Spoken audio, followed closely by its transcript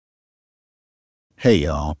Hey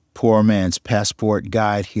y'all, Poor Man's Passport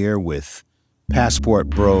Guide here with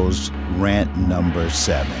Passport Bros Rant number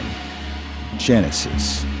 7.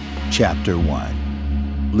 Genesis, Chapter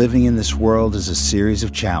 1. Living in this world is a series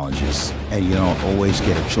of challenges, and you don't always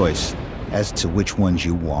get a choice as to which ones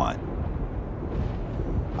you want.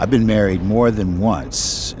 I've been married more than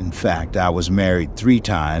once. In fact, I was married 3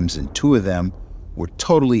 times, and 2 of them were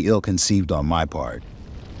totally ill-conceived on my part.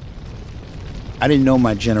 I didn't know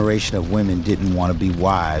my generation of women didn't want to be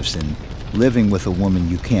wives, and living with a woman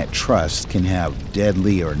you can't trust can have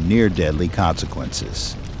deadly or near-deadly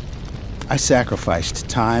consequences. I sacrificed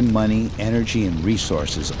time, money, energy, and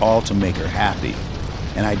resources all to make her happy,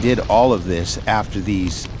 and I did all of this after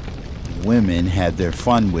these women had their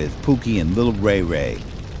fun with Pookie and Little Ray Ray.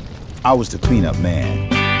 I was the cleanup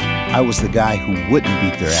man. I was the guy who wouldn't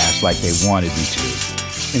beat their ass like they wanted me to,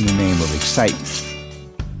 in the name of excitement.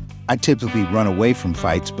 I typically run away from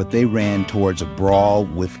fights, but they ran towards a brawl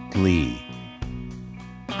with glee.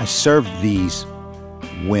 I served these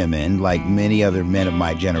women like many other men of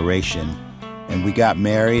my generation, and we got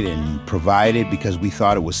married and provided because we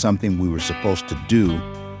thought it was something we were supposed to do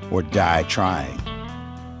or die trying.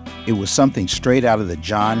 It was something straight out of the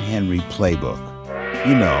John Henry playbook.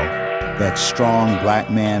 You know, that strong black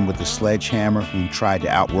man with the sledgehammer who tried to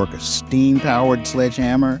outwork a steam-powered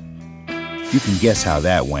sledgehammer? You can guess how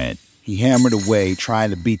that went. He hammered away, trying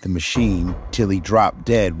to beat the machine, till he dropped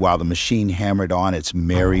dead while the machine hammered on its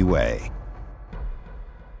merry way.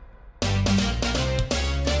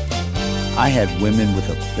 I had women with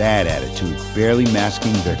a bad attitude, barely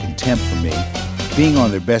masking their contempt for me, being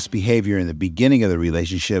on their best behavior in the beginning of the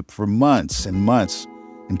relationship for months and months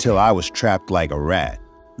until I was trapped like a rat.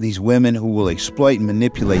 These women who will exploit and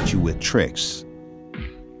manipulate you with tricks.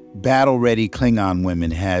 Battle-ready Klingon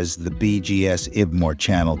women, as the BGS Ibmore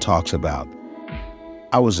channel talks about.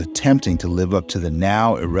 I was attempting to live up to the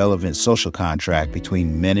now irrelevant social contract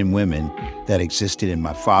between men and women that existed in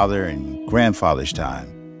my father and grandfather's time.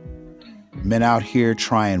 Men out here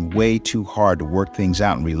trying way too hard to work things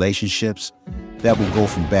out in relationships that will go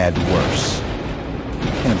from bad to worse.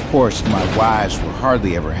 And of course, my wives were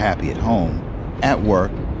hardly ever happy at home, at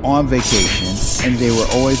work, on vacation, and they were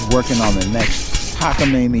always working on the next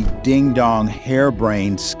cockamamie, ding-dong,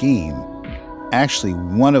 harebrained scheme. Actually,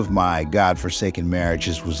 one of my godforsaken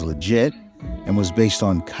marriages was legit and was based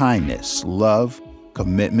on kindness, love,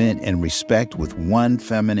 commitment, and respect with one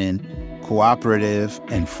feminine, cooperative,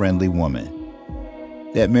 and friendly woman.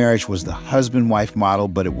 That marriage was the husband-wife model,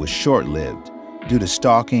 but it was short-lived due to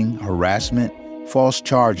stalking, harassment, false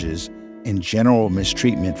charges, and general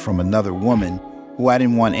mistreatment from another woman who I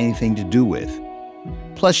didn't want anything to do with.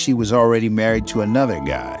 Plus, she was already married to another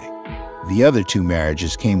guy. The other 2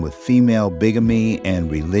 marriages came with female bigamy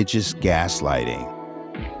and religious gaslighting.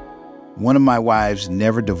 One of my wives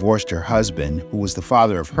never divorced her husband, who was the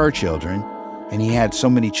father of her children, and he had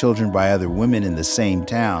so many children by other women in the same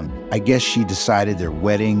town, I guess she decided their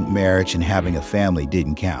wedding, marriage, and having a family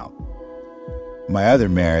didn't count. My other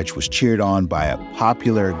marriage was cheered on by a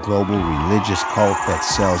popular global religious cult that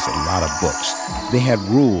sells a lot of books. They had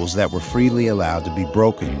rules that were freely allowed to be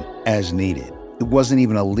broken as needed. It wasn't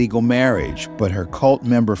even a legal marriage, but her cult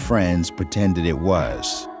member friends pretended it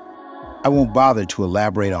was. I won't bother to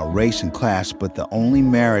elaborate on race and class, but the only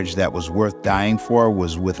marriage that was worth dying for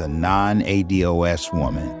was with a non-ADOS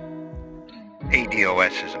woman.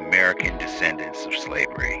 ADOS is American descendants of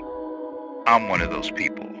slavery. I'm one of those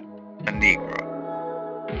people, a Negro.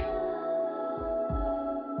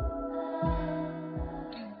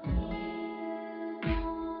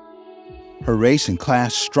 Her race and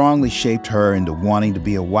class strongly shaped her into wanting to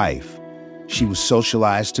be a wife. She was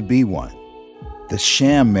socialized to be one. The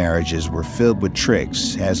sham marriages were filled with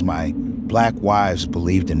tricks, as my black wives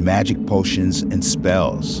believed in magic potions and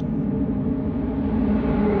spells.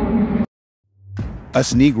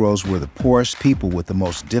 Us Negroes were the poorest people with the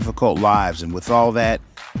most difficult lives, and with all that,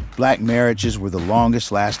 black marriages were the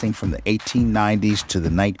longest lasting from the 1890s to the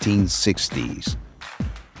 1960s.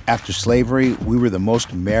 After slavery, we were the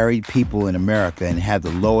most married people in America and had the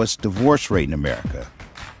lowest divorce rate in America.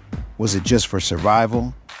 Was it just for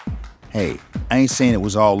survival? Hey, I ain't saying it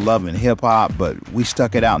was all love and hip-hop, but we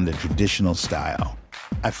stuck it out in the traditional style.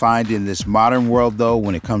 I find in this modern world, though,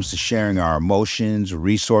 when it comes to sharing our emotions,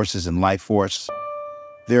 resources, and life force,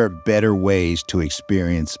 there are better ways to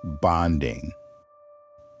experience bonding.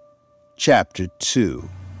 Chapter 2.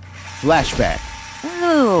 Flashback.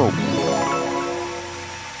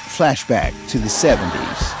 Flashback to the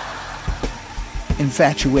 70s.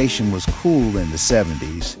 Infatuation was cool in the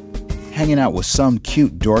 70s. Hanging out with some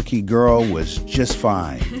cute dorky girl was just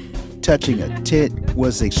fine. Touching a tit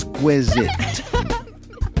was exquisite.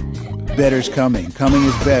 Better's coming. Coming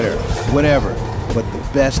is better. Whatever. But the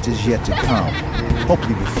best is yet to come.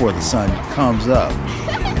 Hopefully before the sun comes up.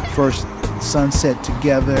 First sunset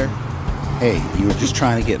together. Hey, you were just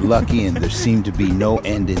trying to get lucky and there seemed to be no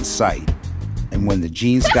end in sight. And when the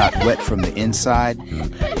jeans got wet from the inside,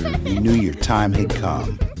 you knew your time had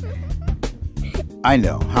come. I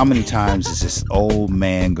know, how many times is this old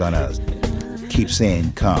man gonna keep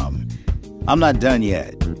saying come? I'm not done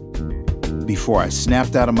yet. Before I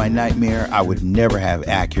snapped out of my nightmare, I would never have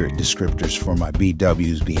accurate descriptors for my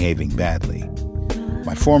BWs behaving badly.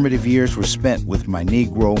 My formative years were spent with my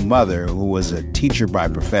Negro mother, who was a teacher by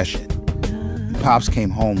profession. And Pops came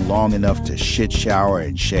home long enough to shit, shower,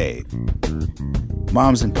 and shave.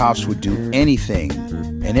 Moms and Pops would do anything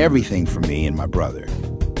and everything for me and my brother.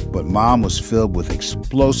 But Mom was filled with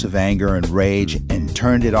explosive anger and rage and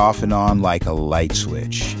turned it off and on like a light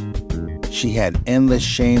switch. She had endless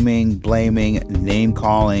shaming, blaming,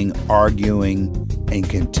 name-calling, arguing, and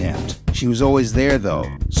contempt. She was always there, though,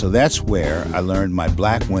 so that's where I learned my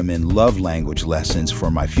Black women love language lessons for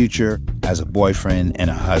my future as a boyfriend and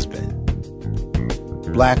a husband.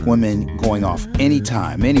 Black women going off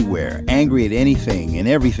anytime, anywhere, angry at anything and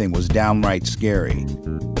everything was downright scary.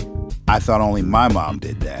 I thought only my mom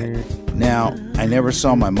did that. Now, I never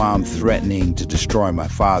saw my mom threatening to destroy my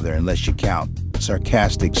father unless you count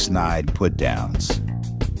sarcastic, snide put-downs.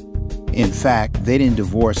 In fact, they didn't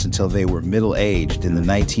divorce until they were middle-aged in the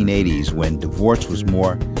 1980s when divorce was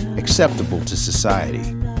more acceptable to society.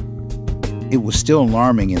 It was still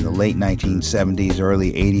alarming in the late 1970s,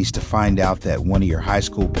 early 80s to find out that one of your high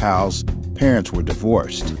school pals' parents were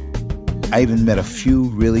divorced. I even met a few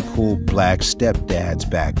really cool Black stepdads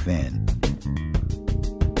back then.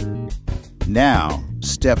 Now,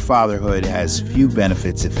 stepfatherhood has few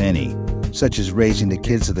benefits, if any, such as raising the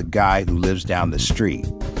kids of the guy who lives down the street.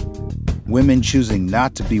 Women choosing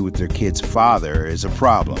not to be with their kid's father is a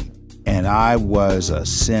problem. And I was a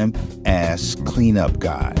simp-ass cleanup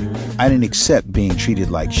guy. I didn't accept being treated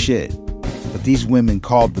like shit. But these women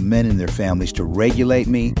called the men in their families to regulate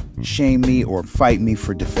me, shame me, or fight me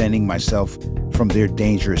for defending myself from their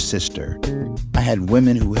dangerous sister. I had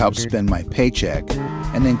women who helped spend my paycheck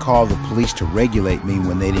and then call the police to regulate me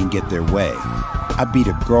when they didn't get their way. I beat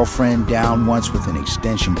a girlfriend down once with an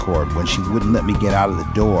extension cord when she wouldn't let me get out of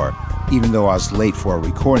the door, even though I was late for a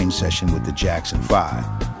recording session with the Jackson 5.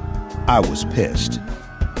 I was pissed.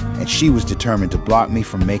 And she was determined to block me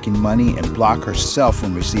from making money and block herself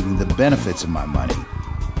from receiving the benefits of my money.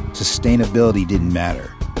 Sustainability didn't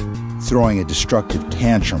matter. Throwing a destructive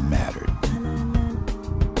tantrum mattered.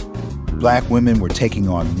 Black women were taking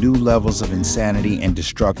on new levels of insanity and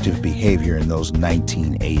destructive behavior in those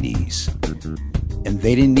 1980s. And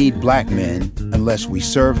they didn't need black men unless we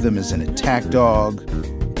served them as an attack dog,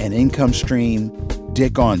 an income stream,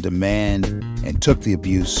 dick on demand, and took the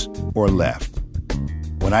abuse or left.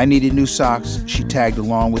 When I needed new socks, she tagged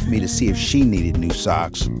along with me to see if she needed new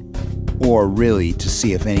socks, or really to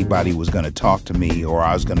see if anybody was going to talk to me or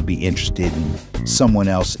I was going to be interested in someone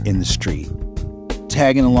else in the street.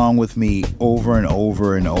 Tagging along with me over and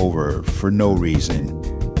over and over for no reason.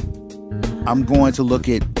 I'm going to look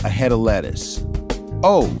at a head of lettuce.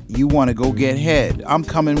 Oh, you want to go get head? I'm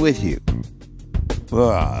coming with you.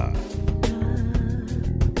 Ugh.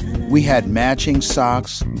 We had matching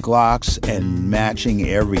socks, Glocks, and matching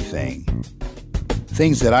everything.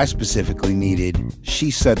 Things that I specifically needed, she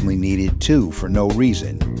suddenly needed too for no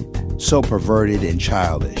reason. So perverted and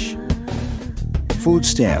childish. Food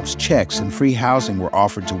stamps, checks, and free housing were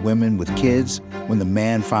offered to women with kids when the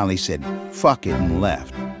man finally said, fuck it, and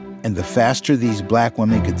left. And the faster these black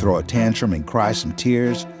women could throw a tantrum and cry some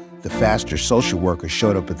tears, the faster social workers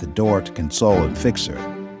showed up at the door to console and fix her.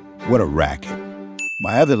 What a racket.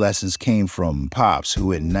 My other lessons came from Pops,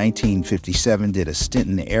 who in 1957 did a stint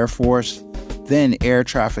in the Air Force, then air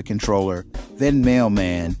traffic controller, then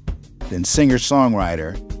mailman, then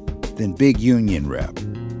singer-songwriter, then big union rep.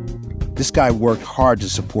 This guy worked hard to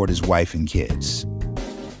support his wife and kids.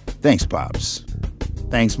 Thanks, Pops.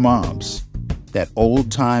 Thanks, Moms. That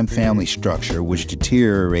old-time family structure, which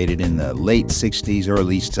deteriorated in the late 60s,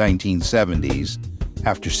 early 1970s,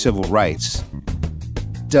 after civil rights,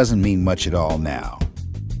 doesn't mean much at all now.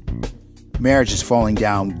 Marriage is falling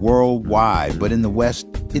down worldwide, but in the West,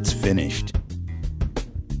 it's finished.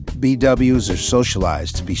 BWs are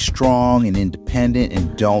socialized to be strong and independent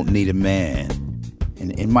and don't need a man.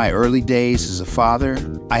 And in my early days as a father,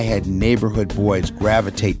 I had neighborhood boys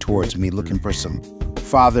gravitate towards me looking for some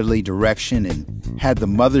fatherly direction and had the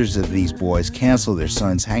mothers of these boys cancel their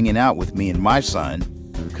sons hanging out with me and my son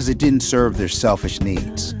because it didn't serve their selfish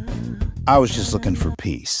needs. I was just looking for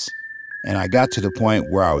peace. And I got to the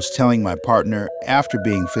point where I was telling my partner, after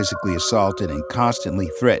being physically assaulted and constantly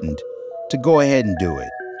threatened, to go ahead and do it.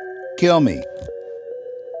 Kill me.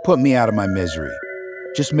 Put me out of my misery.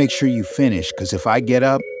 Just make sure you finish, because if I get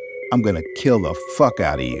up, I'm gonna kill the fuck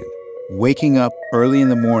out of you. Waking up early in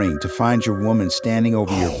the morning to find your woman standing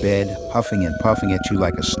over your bed, huffing and puffing at you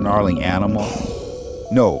like a snarling animal.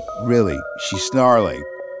 No, really, she's snarling.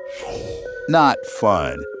 Not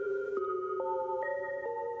fun.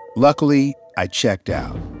 Luckily, I checked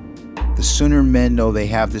out. The sooner men know they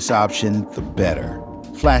have this option, the better.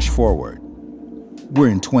 Flash forward. We're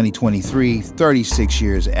in 2023, 36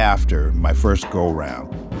 years after my first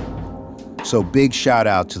go-round. So big shout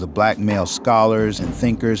out to the Black male scholars and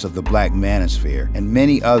thinkers of the Black manosphere and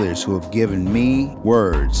many others who have given me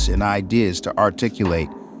words and ideas to articulate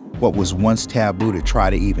what was once taboo to try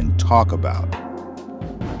to even talk about.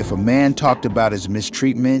 If a man talked about his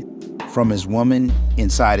mistreatment from his woman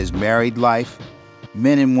inside his married life,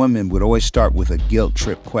 men and women would always start with a guilt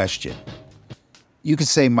trip question. You could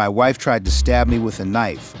say my wife tried to stab me with a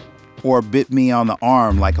knife or bit me on the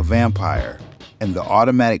arm like a vampire. And the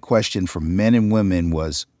automatic question from men and women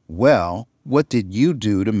was, well, what did you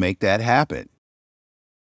do to make that happen?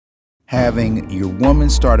 Having your woman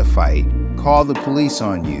start a fight, call the police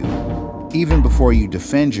on you, even before you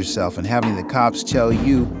defend yourself, and having the cops tell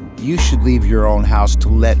you you should leave your own house to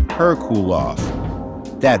let her cool off.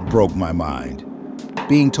 That broke my mind.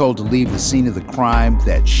 Being told to leave the scene of the crime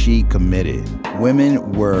that she committed.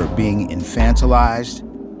 Women were being infantilized.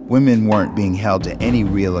 Women weren't being held to any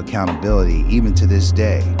real accountability, even to this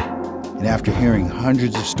day. And after hearing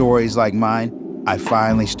hundreds of stories like mine, I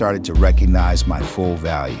finally started to recognize my full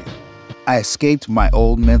value. I escaped my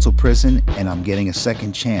old mental prison, and I'm getting a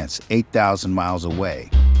second chance 8,000 miles away.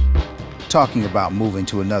 Talking about moving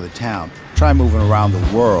to another town, try moving around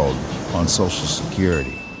the world on Social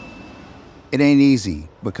Security. It ain't easy,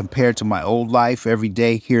 but compared to my old life, every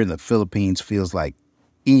day here in the Philippines feels like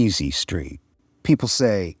easy street. People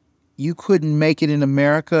say, you couldn't make it in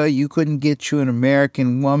America, you couldn't get you an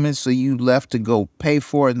American woman, so you left to go pay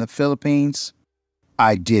for it in the Philippines?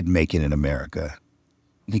 I did make it in America.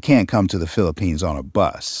 You can't come to the Philippines on a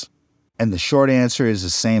bus. And the short answer is the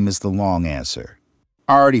same as the long answer.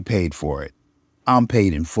 I already paid for it. I'm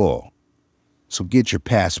paid in full. So get your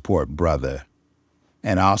passport, brother.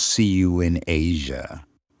 And I'll see you in Asia.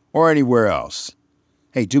 Or anywhere else.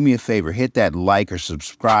 Hey, do me a favor, hit that like or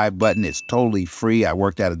subscribe button. It's totally free. I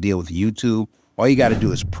worked out a deal with YouTube. All you got to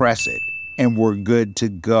do is press it, and we're good to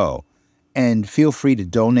go. And feel free to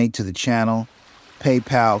donate to the channel,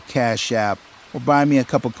 PayPal, Cash App, or buy me a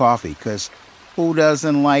cup of coffee, because who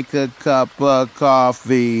doesn't like a cup of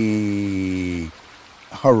coffee?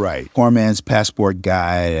 All right, Poor Man's Passport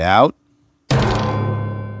Guide out.